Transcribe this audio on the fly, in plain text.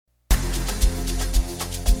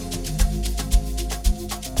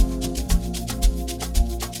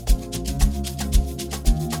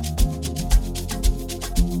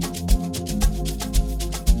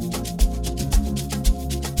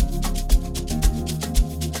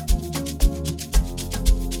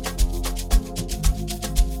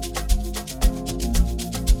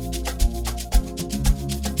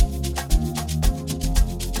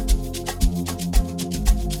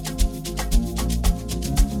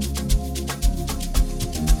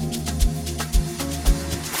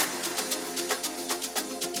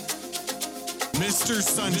Mr.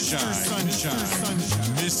 Sunshine.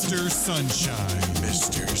 Mr. Sunshine.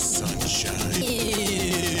 Mr. Sunshine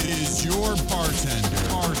is your bartender.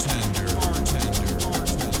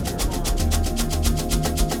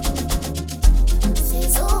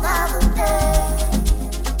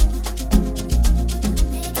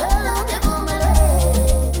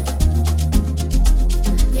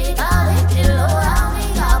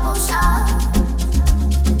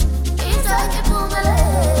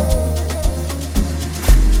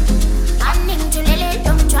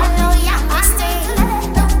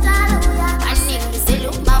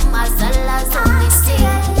 Mama, Zala, so we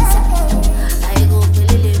stay.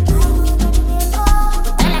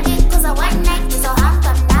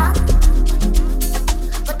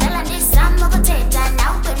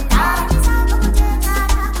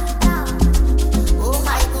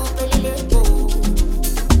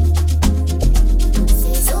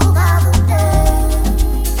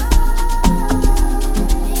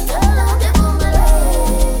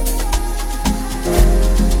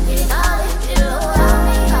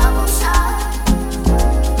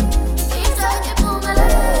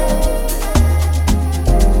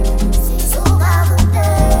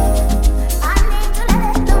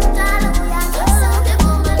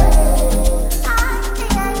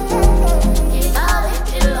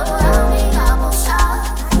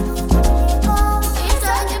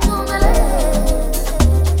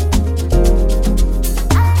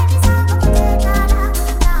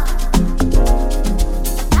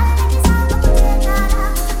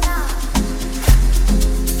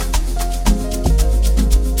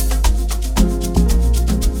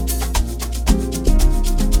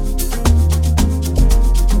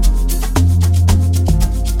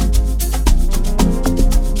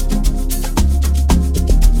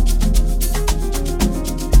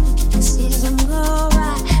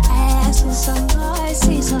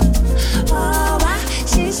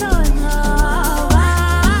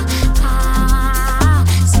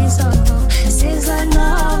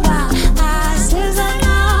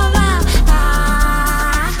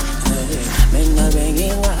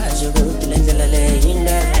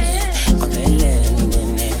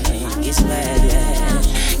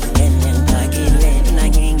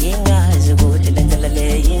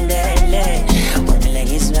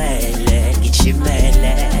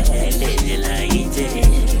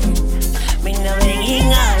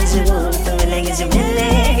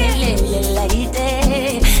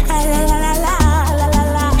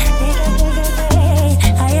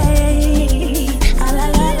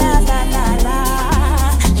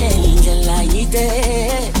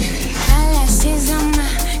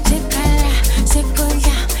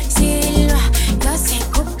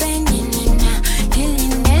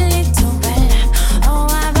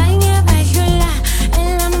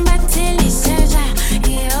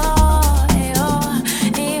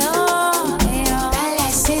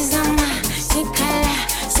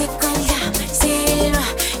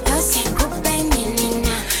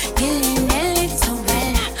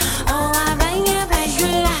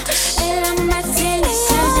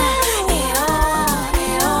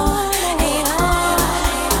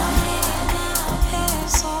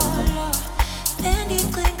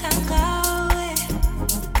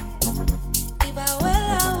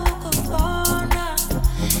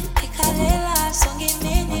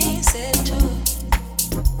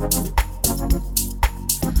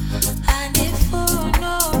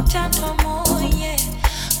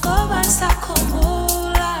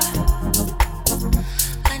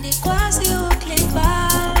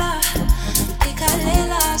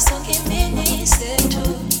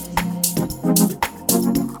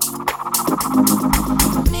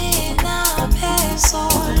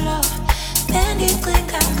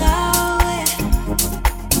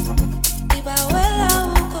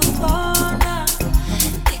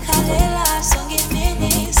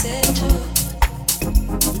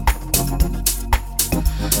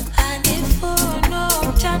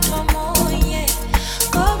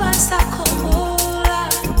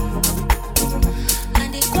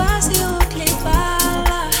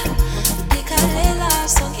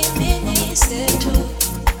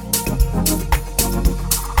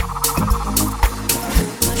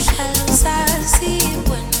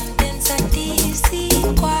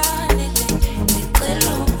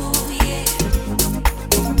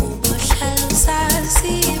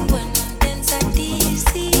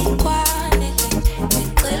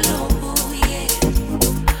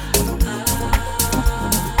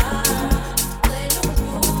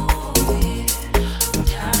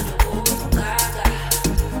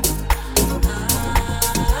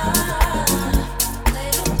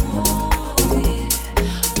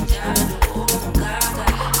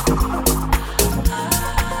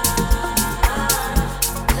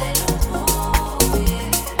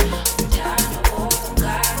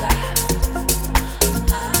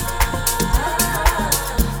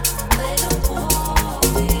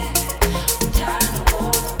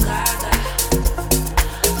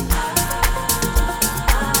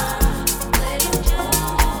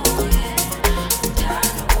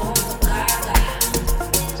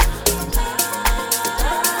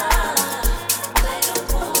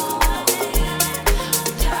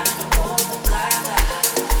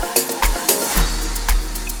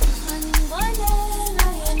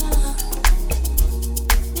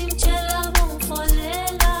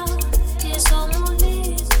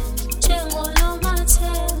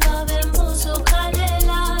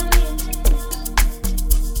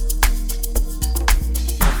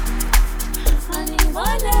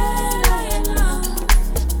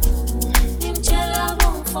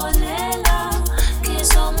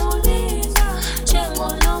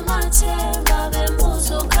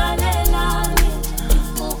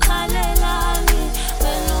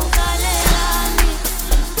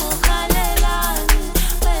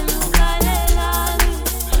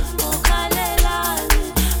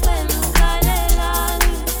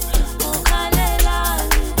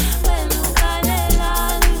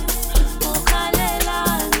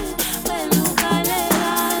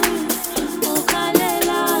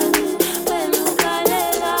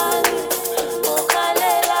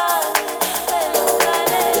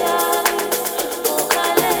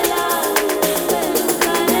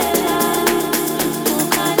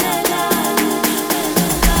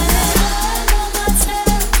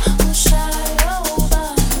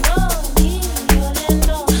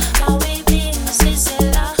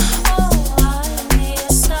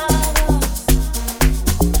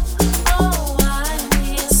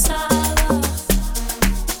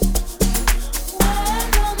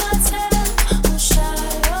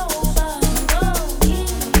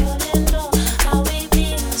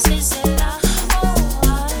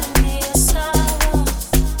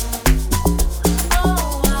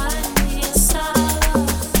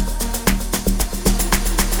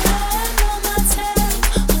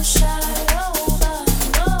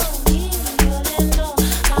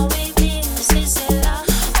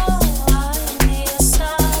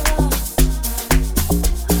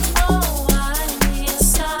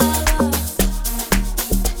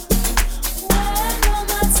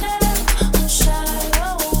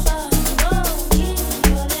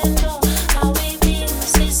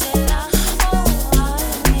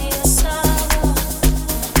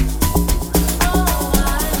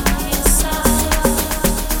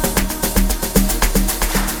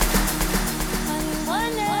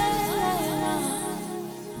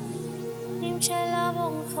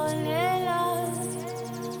 bongifonela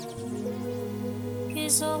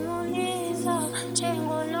ngizomulinda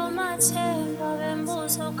njengonomathemba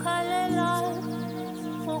bembuza ukhalelayo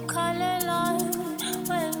ukhalelayo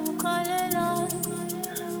wena ukhalelayo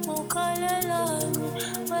ukhalelayo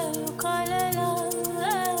wena ukhalelayo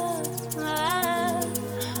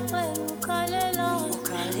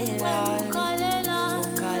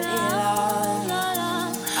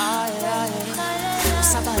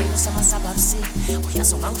Sababsi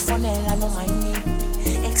uyazongangifonela noma yini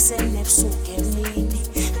ekuseni ebusuku emini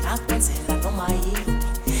nakwenzela noma yini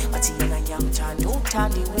bathi yena ngiyamthanda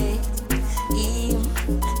uthandiwe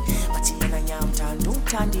bathi yena ngiyamthanda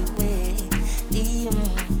uthandiwe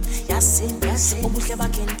yasin ubuhle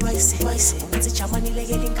bakhe ntwayise ungenza ijamani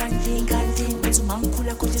lekele inkanti wenza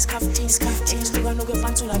umangikhula kodwa isikhafuthini ehlukano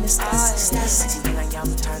kwepantsula nestas bathi yena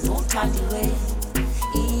ngiyamthanda uthandiwe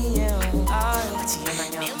bathi yena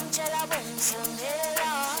ngiyamtshela bongifonela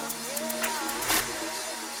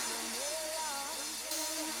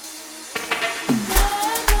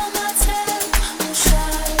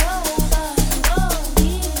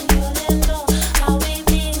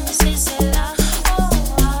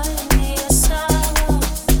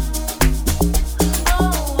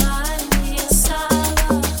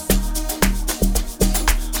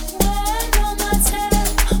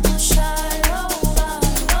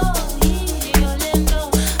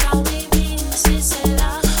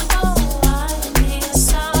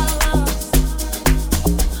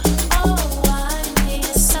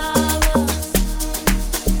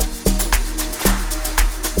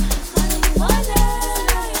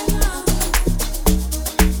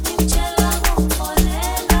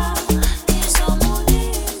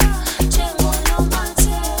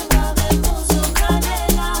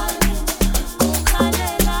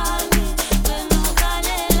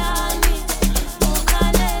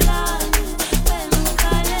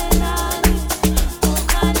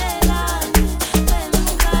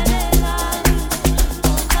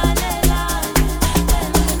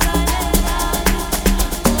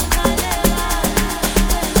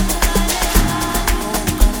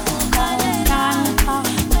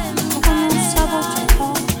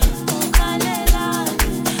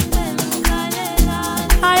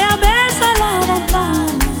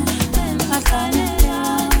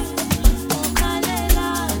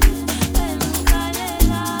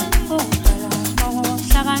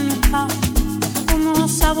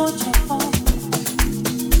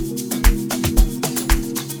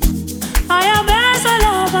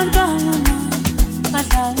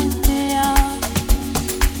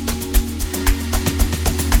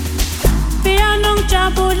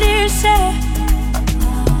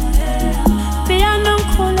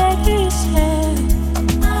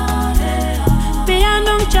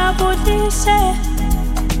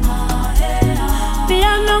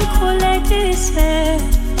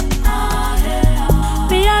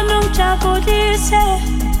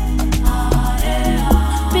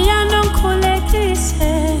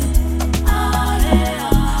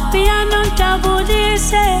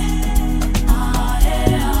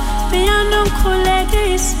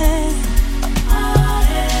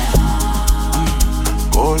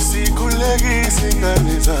Sikhulekise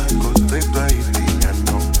ingane zakho cedwa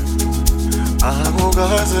izinyano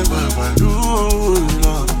akukaze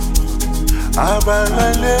kwabalula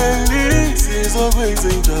abalaleli sizokwenza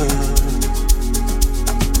njani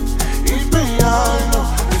ipiano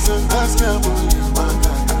isenza siyabuya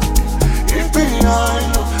emakhaya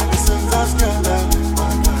ipiano isenza siyalala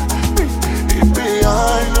emakhaya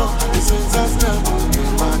ipiano isenza siyabuya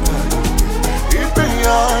emakhaya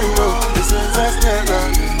ipiano isenza siyalala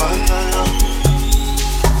emakhaya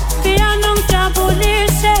piano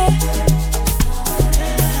ngijabulise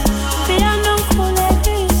piano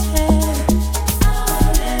ngikhulekise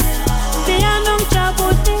piano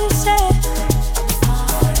ngijabulise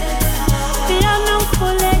piano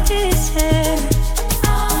ngikhulekise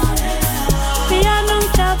piano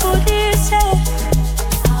ngijabulise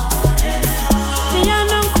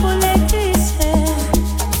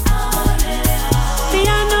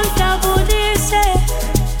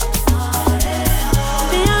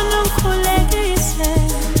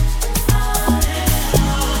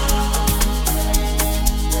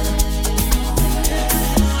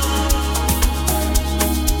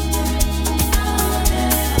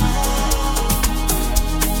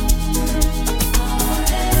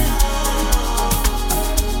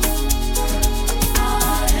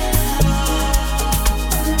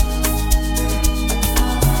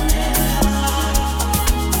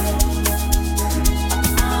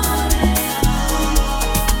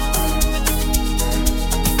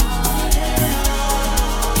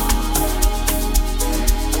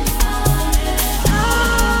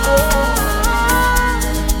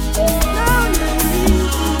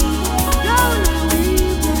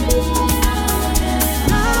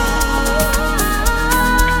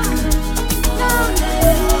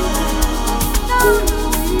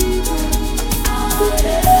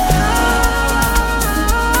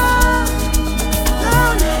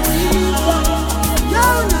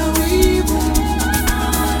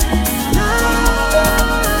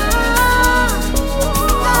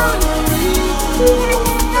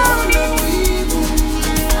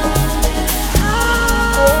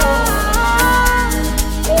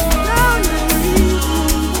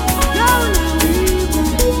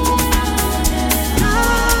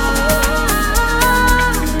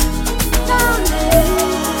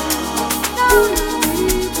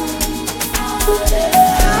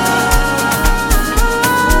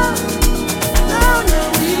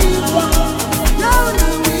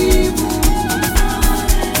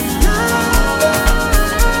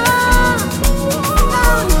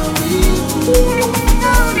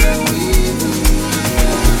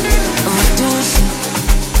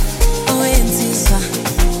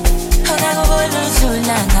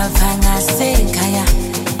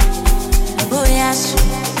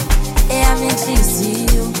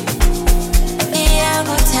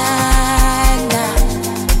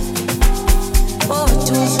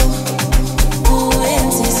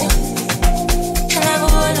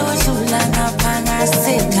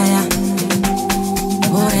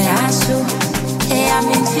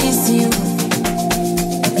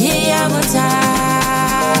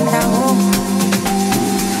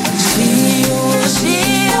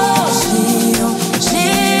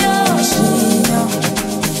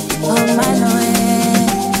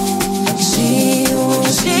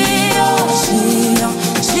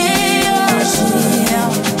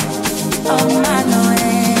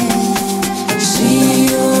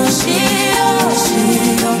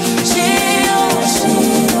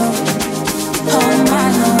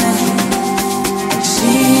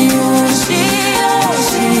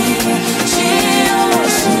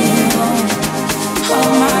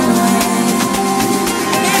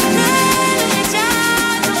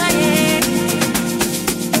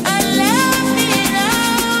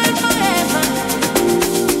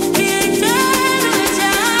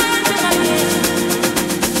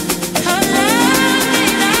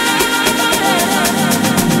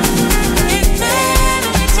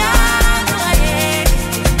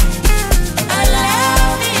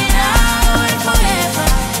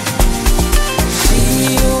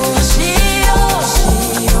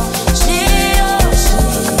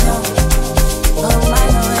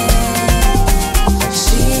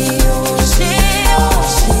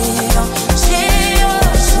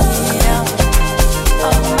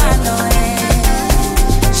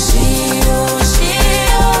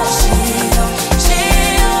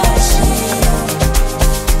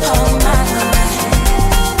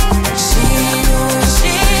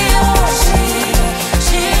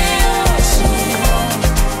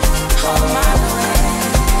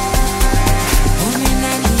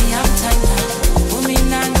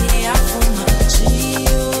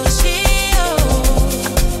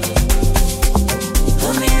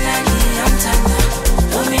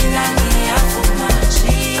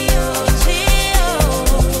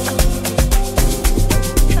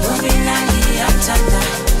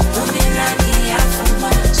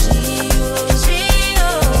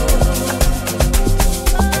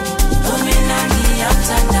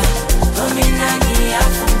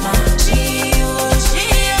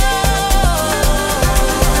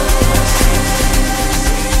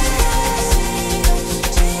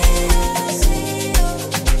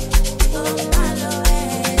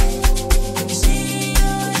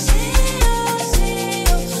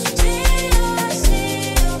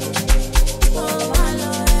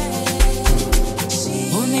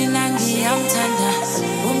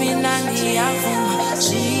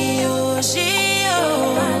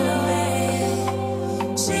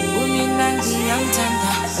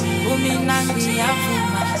Umina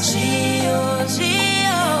ngiyavuma Shio,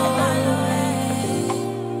 Shio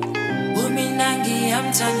Umina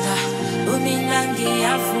ngiyamthanda Umina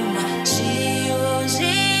ngiyavuma Shio,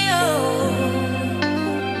 Shio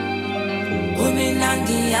Umina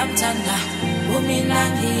ngiyamthanda Umina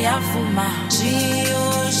ngiyavuma Shio,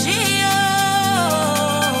 Shio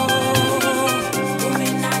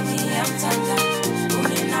Umina ngiyamthanda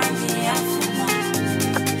Umina ngiyavuma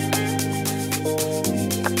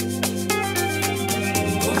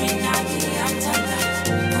Umina ngiyamthanda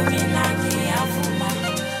Umina ngiyavuma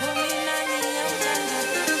Umina ngiyamthanda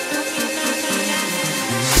Umina ngiyavuma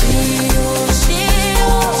Shio,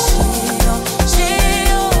 Shio, Shio,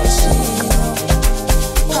 Shio, Shio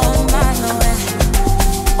Oh Manuel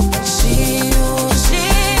Shio,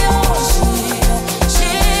 Shio, Shio,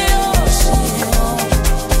 Shio, Shio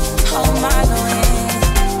Oh Manuel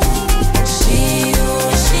Shio,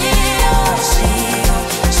 Shio, Shio,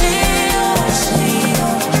 Shio, Shio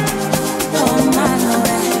Oh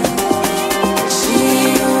Manuel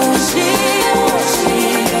Shio, Shio,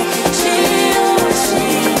 Shio, Shio,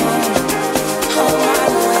 Shio Oh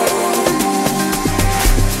Manuel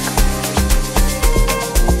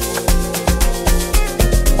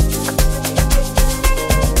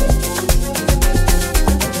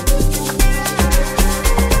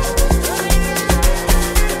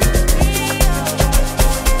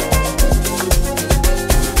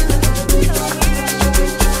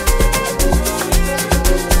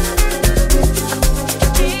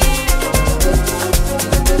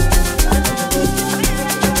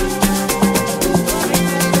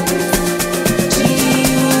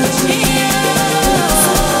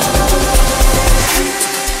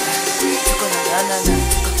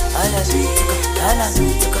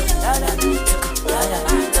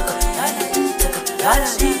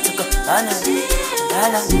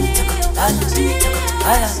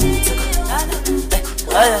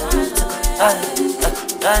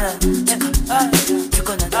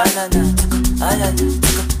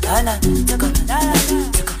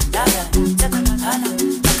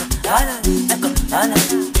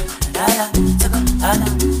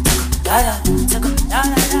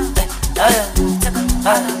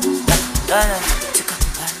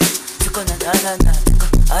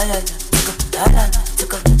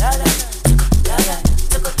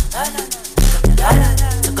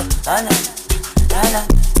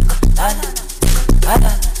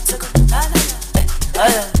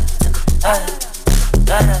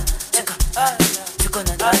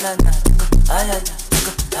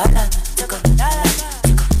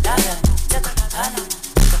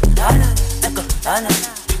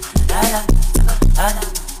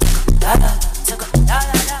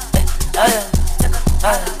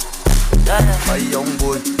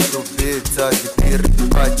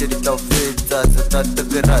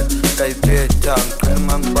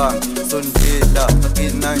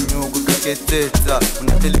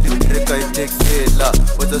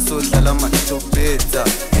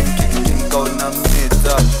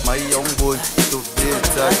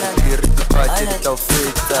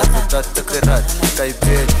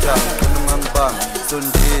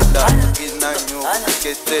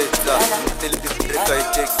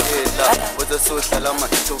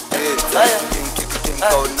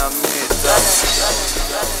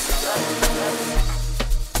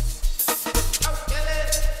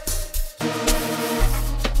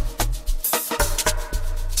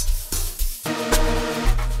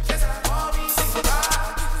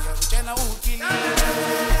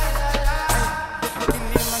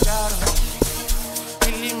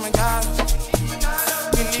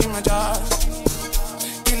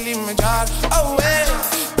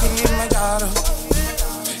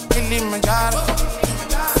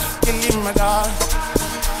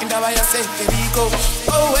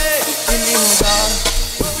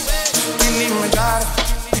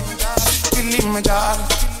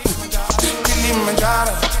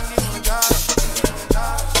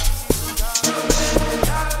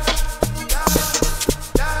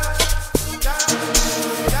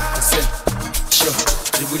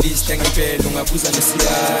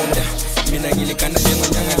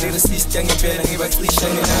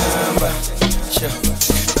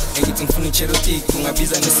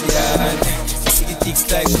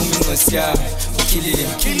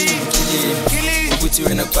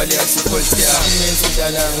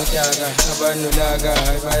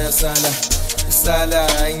Sala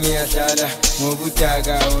ngiyadlala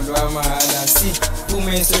ngobutaga olwamahala si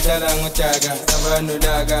umeso dlala ngotaga abantu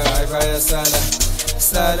laka bayasala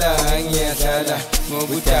sala ngiyadlala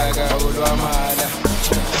ngobutaga olwamahala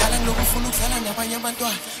lokufuna ukudlala nabanye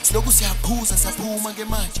abantwana siloku siyaphuza siyaphuma ke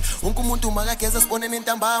manje wonke umuntu makageza sibonene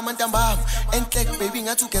ntambama enhle baby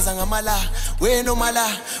ngathi ugeza ngamala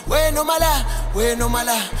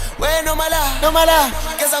nomala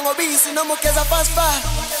geza ngobisi noma ugeza fast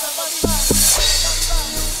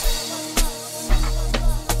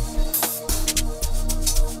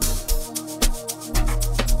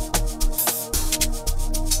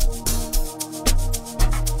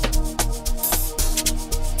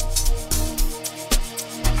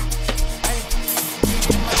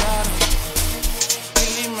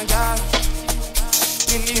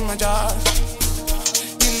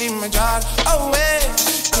Kilimanjaro, oh hey,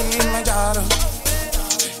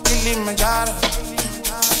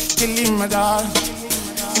 Kilimanjaro,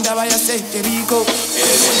 indaba yaseJericho.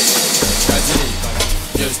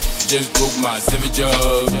 Just broke my 7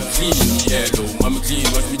 job, clean yellow, mama clean,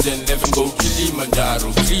 watch me then let him go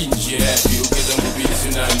Kilimanjaro, clean, she happy, okay, I'm gonna be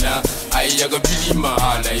sunana, I got Billy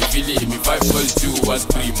Mahala, I feel him, 5+2 was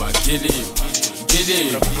prima, kill him,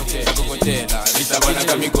 Coca-Cola, Rita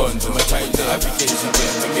Banaka mi conto, my child, application,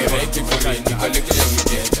 get ready for it, collect every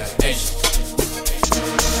day,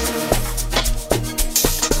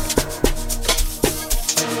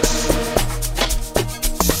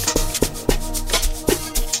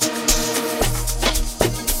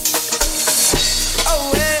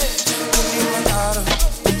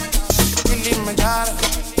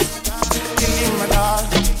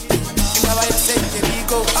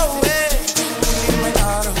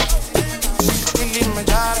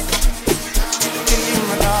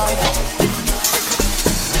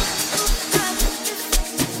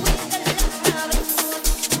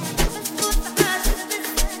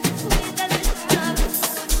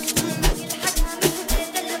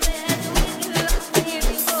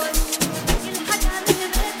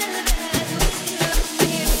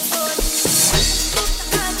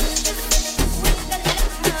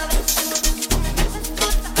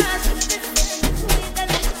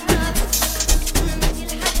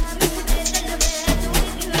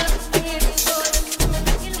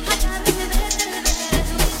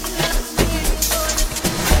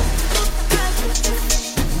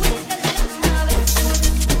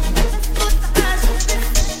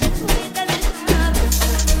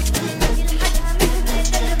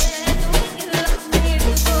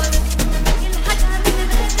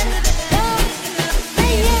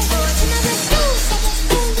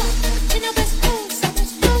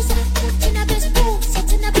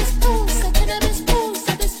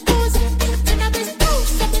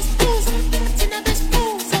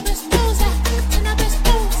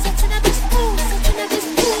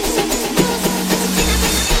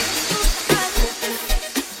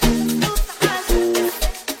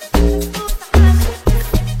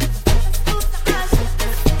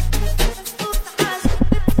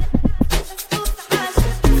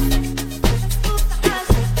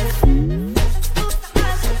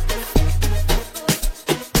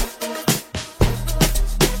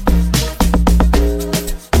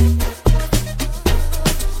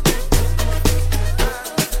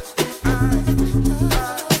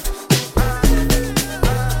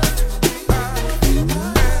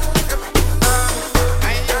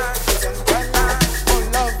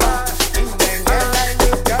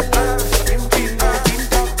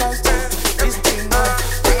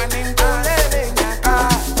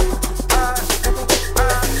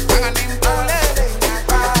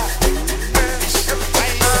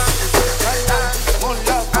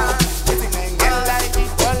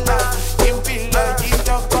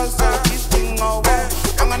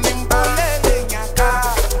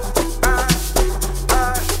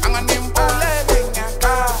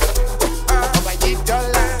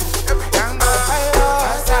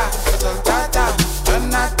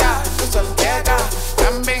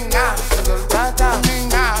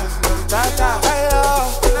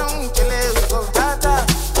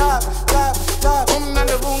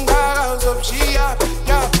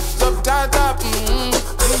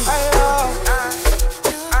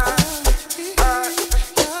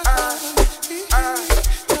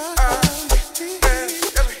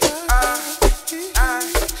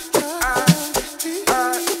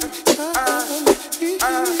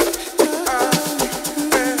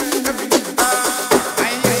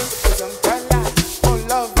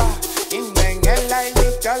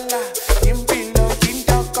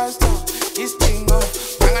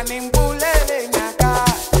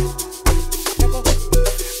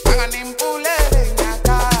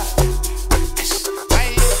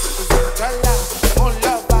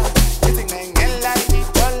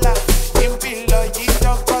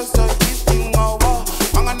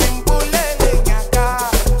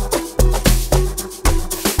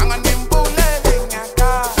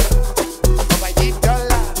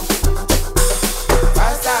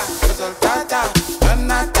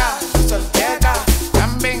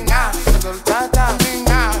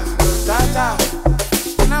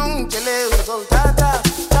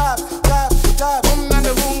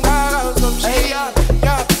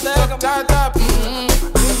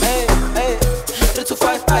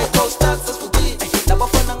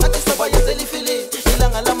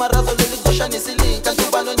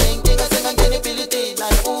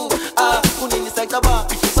 sayicaba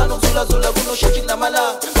sanokuzulazula kunoshishi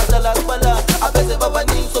namala badala kubala abeze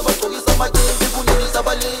babaningi sobagcokisa amajimbi kunini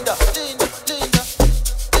sabalinda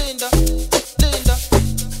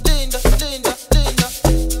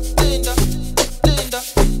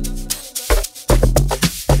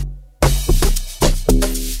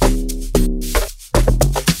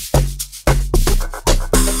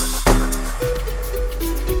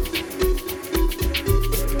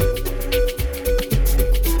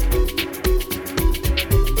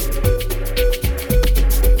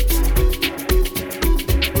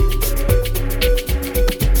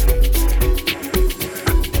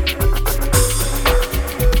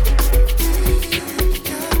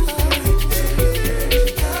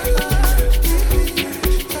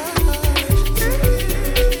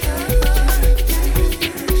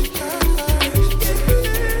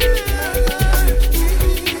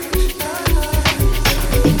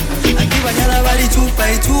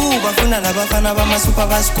Bafana bama super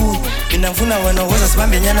basku mina ngifuna wena woza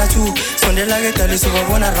sibambe nyana 2 sondela ke dale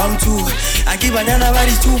sobabona round 2 akibanyana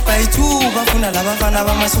bali 2 by 2 bafuna labafana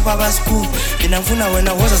bama super basku mina ngifuna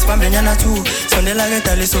wena woza sibambe nyana 2 sondela ke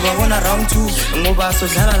dale sobabona round 2 ngoba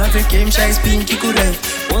sodlala lapha game shy spin kikure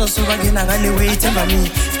woza soba ngena ngale way themba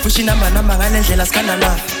me push number ngale ndlela sikanda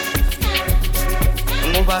la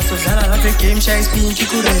ngoba sodlala lapha game shy spin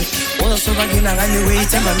kikure woza soba ngena ngale way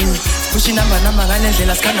themba me push number ngale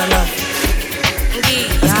ndlela sikanda la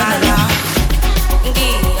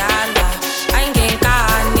Ngiyala,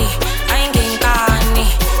 ayingenkani, ayingenkani,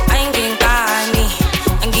 ayingenkani,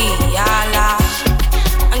 ngiyala,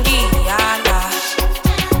 ngiyala,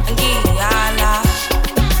 ngiyala,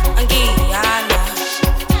 ngiyala.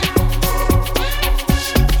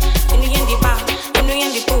 Inu yendi ba, inu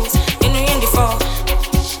yendi boots, inu yendi fall.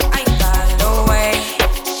 I got away,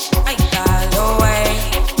 I got away.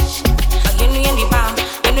 Inu yendi ba,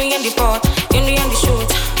 inu yendi port. In the end,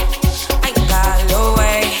 shoot. I got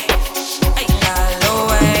away. I got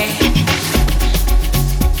away.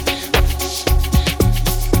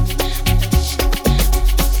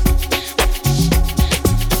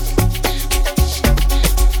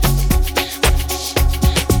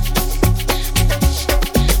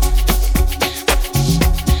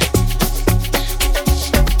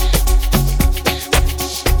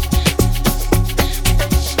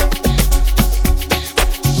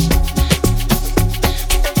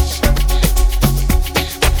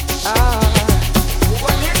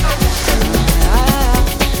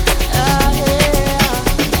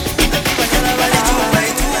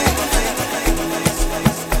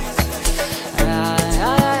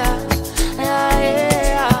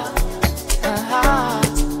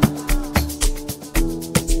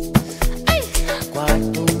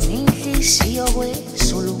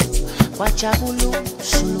 Wajabulu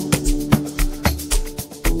sulu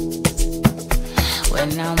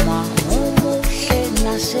wena umuhle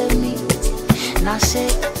nasemi nase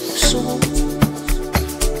su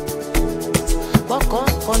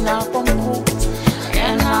wakoko na pomku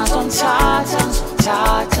yena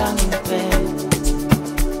zontata nipe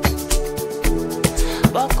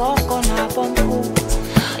wakoko na pomku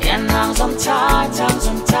yena zontata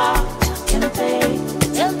nipe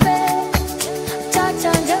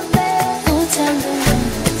tata nipe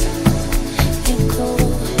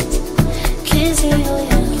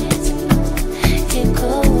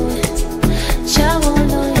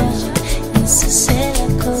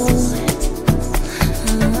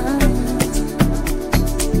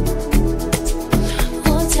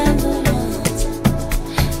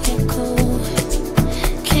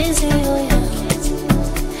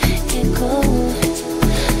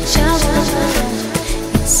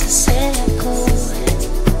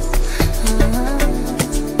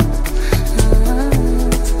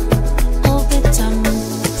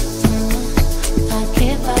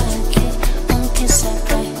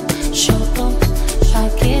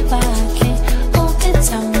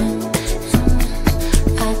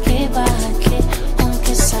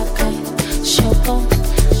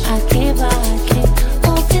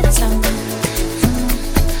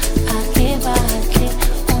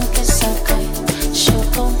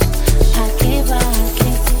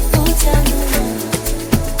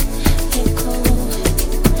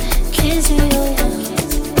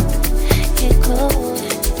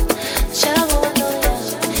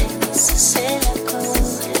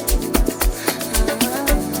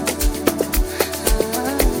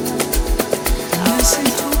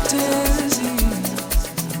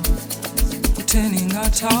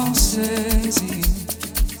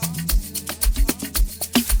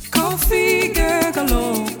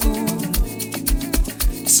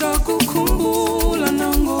Sakukhumbula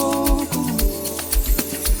nangoku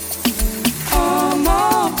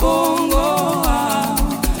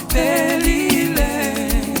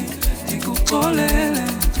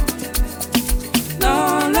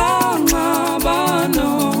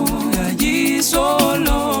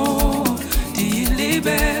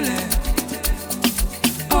ndilibele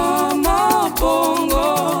amabongo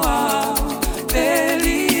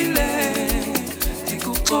aphelile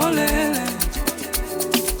ndikuxolele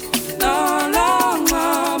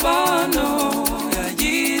nalangxabano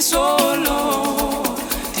yayisolo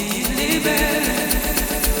ndilibele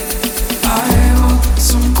ayebo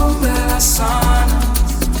sumkumbela sana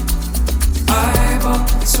ayebo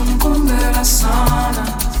sumkumbela sana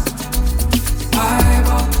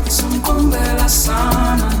ayebo sumkumbela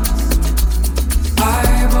sana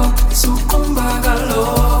ayebo sukumba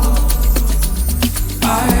kaloku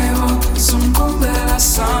ayebo sumkumbela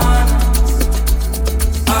sana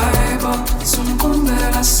ayebo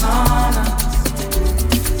sumkumbela sana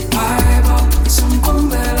ayebo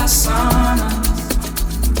sumkumbela sana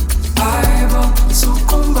ayebo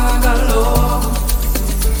sukumba kaloku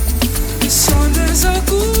isondeza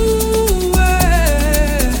kuwe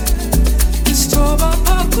isithoba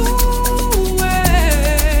akuwe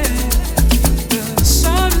the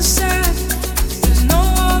sun is set there's no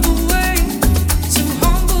other way to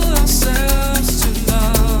humble ourselves to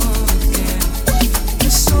love again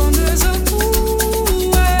isondeza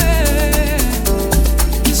kuwe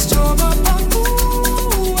isithoba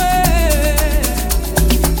akuwe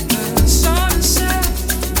the sun is set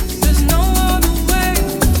there's no other way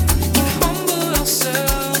to humble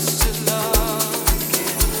ourselves to love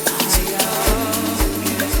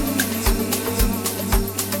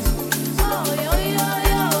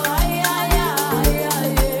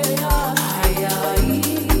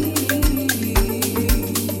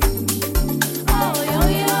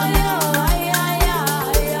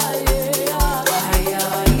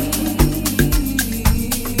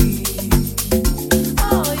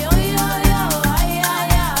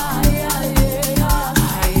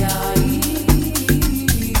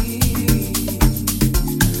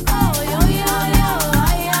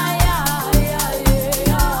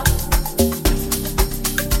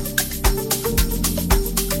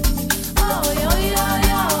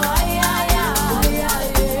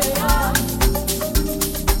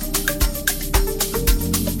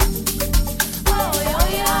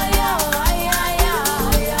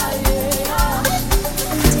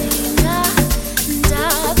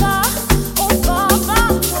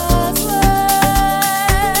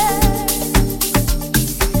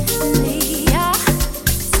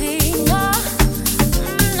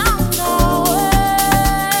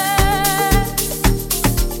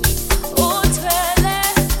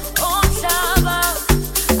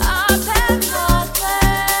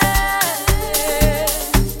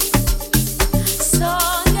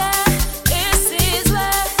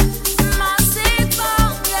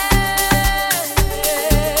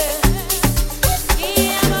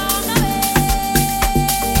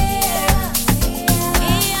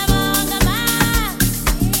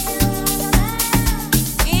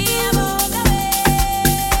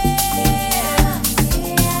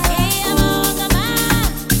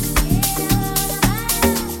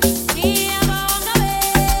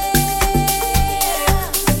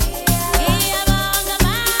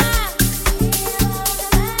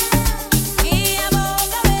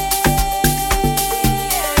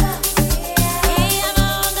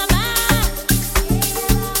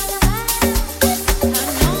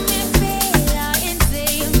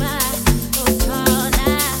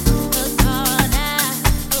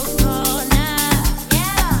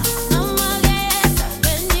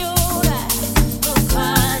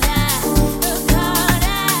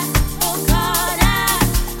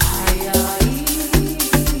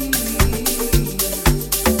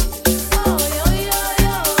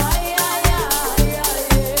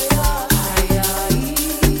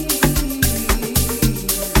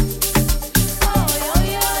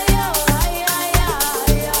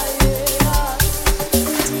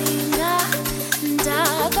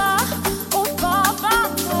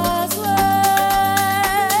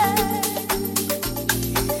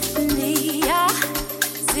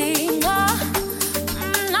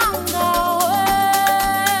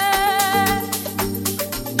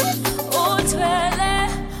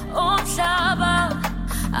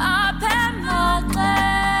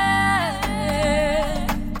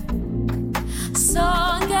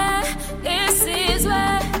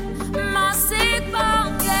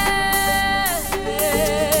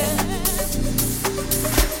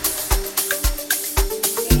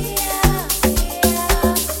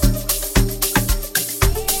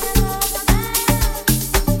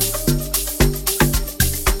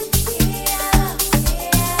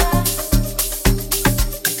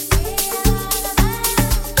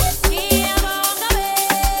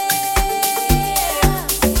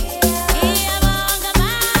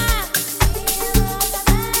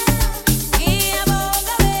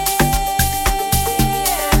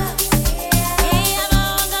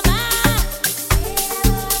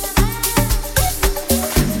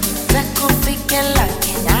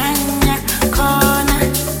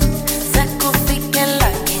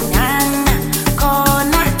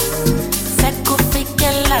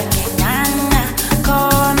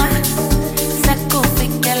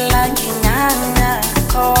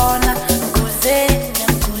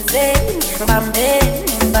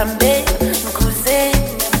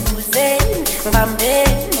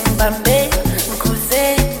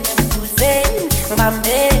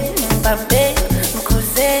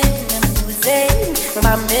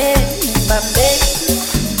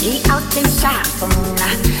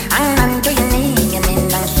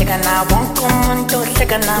umuntu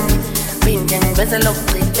ohleka nami phinde ngiveze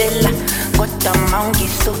lokugcibela kodwa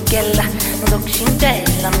mawungisukela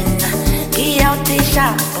ngizokushintshela mina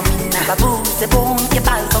ngiyawuthishapho mina babuze bonke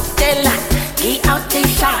bazokutela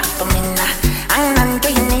ngiyawuthishapho mina anginanto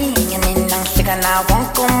yiningi mina ngihleka nawo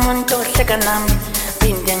wonke umuntu ohleka nami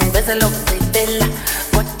phinde ngiveze lokugcibela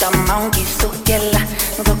kodwa mawungisukela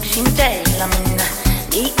ngizokushintshela mina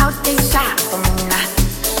ngiyawuthishapho mina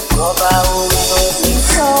ngoba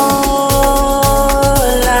uzozisola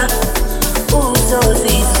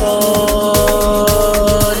uzozisola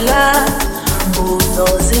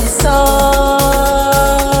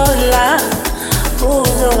uzozisola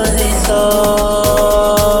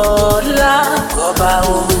uzozisola ngoba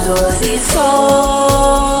uzozisola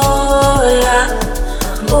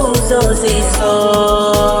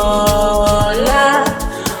uzozisola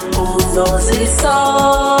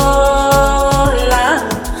uzozisola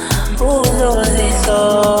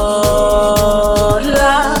uzozisola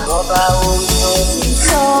ngoba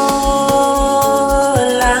uzozisola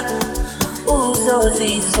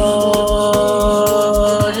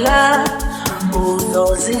uzozisola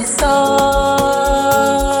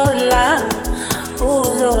uzozisola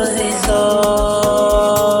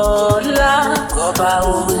uzozisola ngoba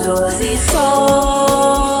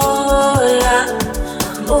uzozisola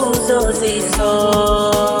uzozisola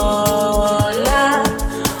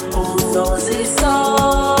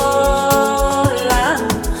uzozisola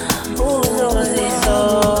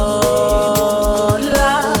uzozisola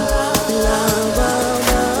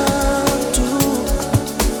labantu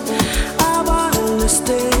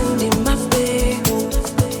abangistendi mabheku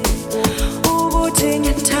ukuthi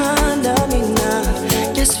ngithanda mina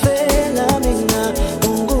ngesifela mina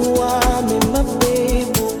unguwami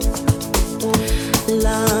mabheku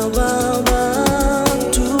laba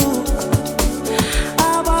bantu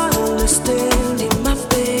abangistendi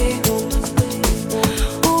mabheku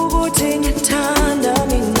ukuthi ngithanda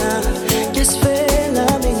mina ngesifela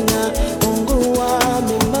mina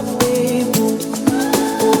unguwami mabheku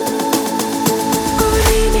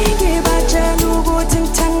kudini ngibatshela ukuthi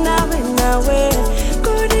ngithanda nawe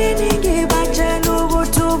kudini ngibatshela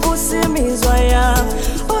ukuthi uvusa imizwa yami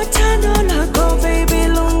uthando lakho baby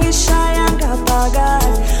lungishaya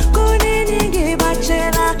ngaphakathi kudini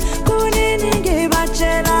ngibatshela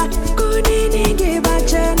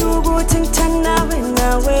ukuthi ngithanda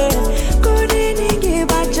nawe kudini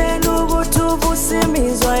ngibatshela ukuthi uvusa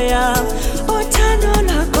imizwa yami uthando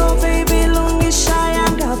lakho baby lungishaya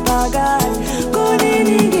ngaphakathi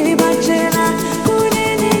kudini ngibatshela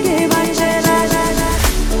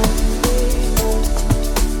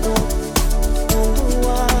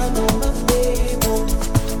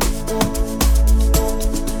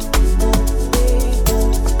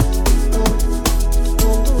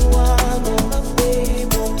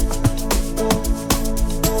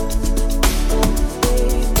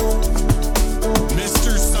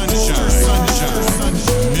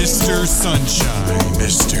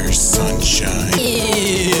Mr. Sunshine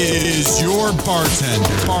is your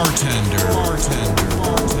bartender.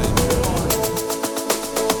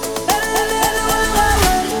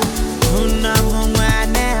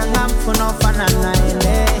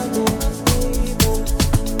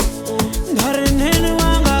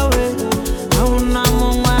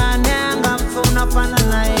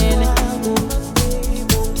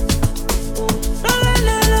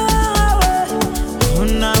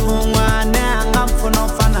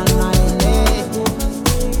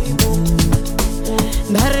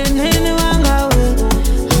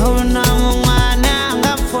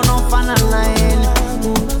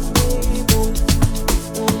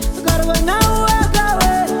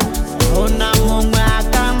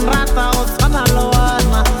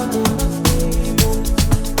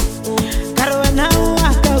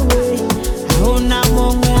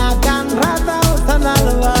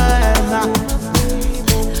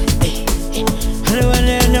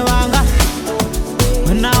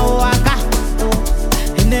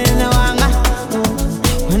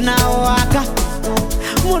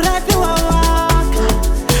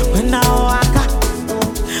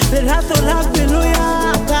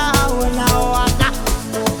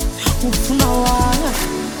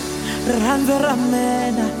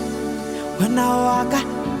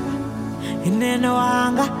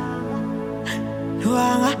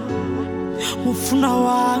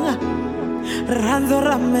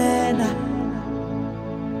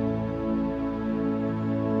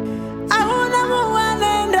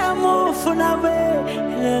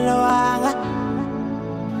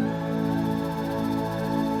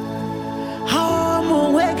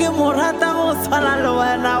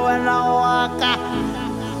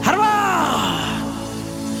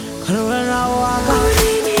 Waka.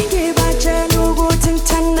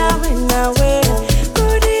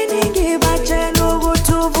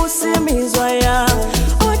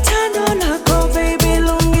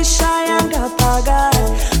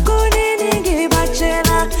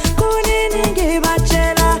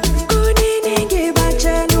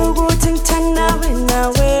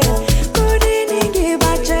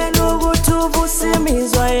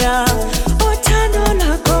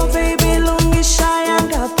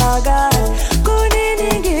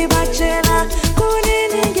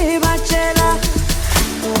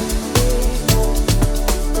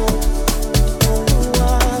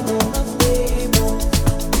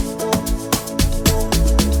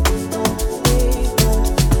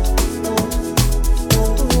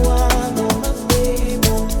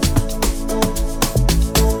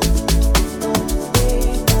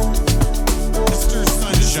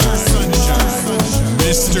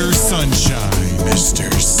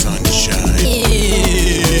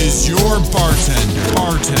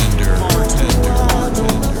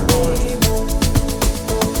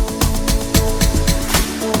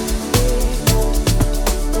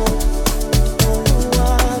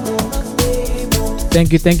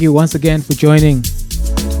 Thank you once again for joining.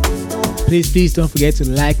 Please don't forget to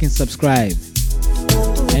like and subscribe.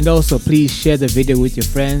 And also please share the video with your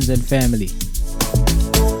friends and family.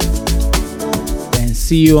 And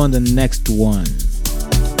see you on the next one.